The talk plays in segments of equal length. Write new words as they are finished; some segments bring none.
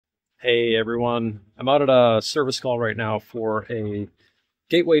Hey everyone, I'm out at a service call right now for a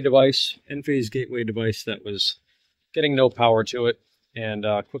gateway device, Enphase gateway device that was getting no power to it, and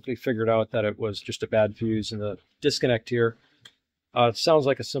quickly figured out that it was just a bad fuse in the disconnect here. It sounds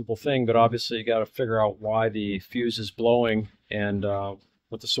like a simple thing, but obviously you got to figure out why the fuse is blowing and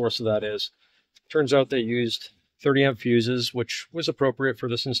what the source of that is. Turns out they used 30 amp fuses, which was appropriate for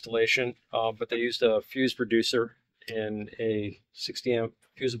this installation, but they used a fuse reducer in a 60 amp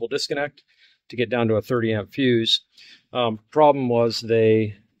fusible disconnect to get down to a 30 amp fuse. Problem was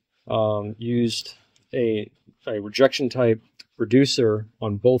they used a rejection type reducer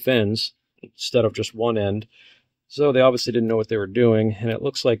on both ends instead of just one end. So they obviously didn't know what they were doing, and it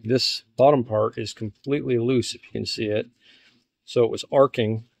looks like this bottom part is completely loose, if you can see it. So it was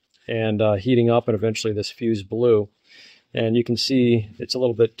arcing and heating up, and eventually this fuse blew. And you can see it's a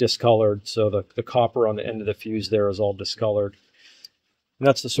little bit discolored, so the copper on the end of the fuse there is all discolored. And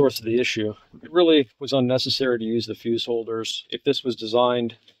that's the source of the issue. It really was unnecessary to use the fuse holders. If this was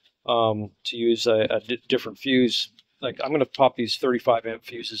designed to use a different fuse, like I'm going to pop these 35 amp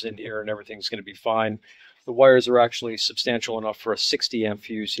fuses in here and everything's going to be fine. The wires are actually substantial enough for a 60 amp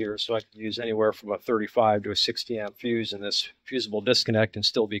fuse here, so I can use anywhere from a 35 to a 60 amp fuse in this fusible disconnect and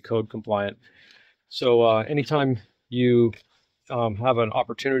still be code compliant. So anytime you have an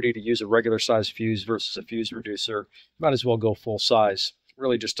opportunity to use a regular size fuse versus a fuse reducer, you might as well go full size. It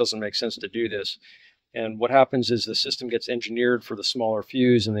really just doesn't make sense to do this. And what happens is the system gets engineered for the smaller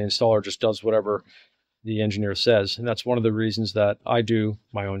fuse, and the installer just does whatever the engineer says. And that's one of the reasons that I do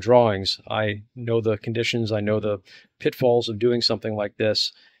my own drawings. I know the conditions, I know the pitfalls of doing something like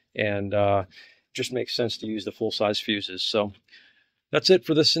this, and it just makes sense to use the full-size fuses. So that's it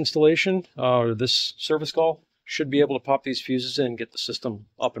for this installation, this service call. Should be able to pop these fuses in, get the system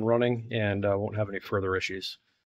up and running, and won't have any further issues.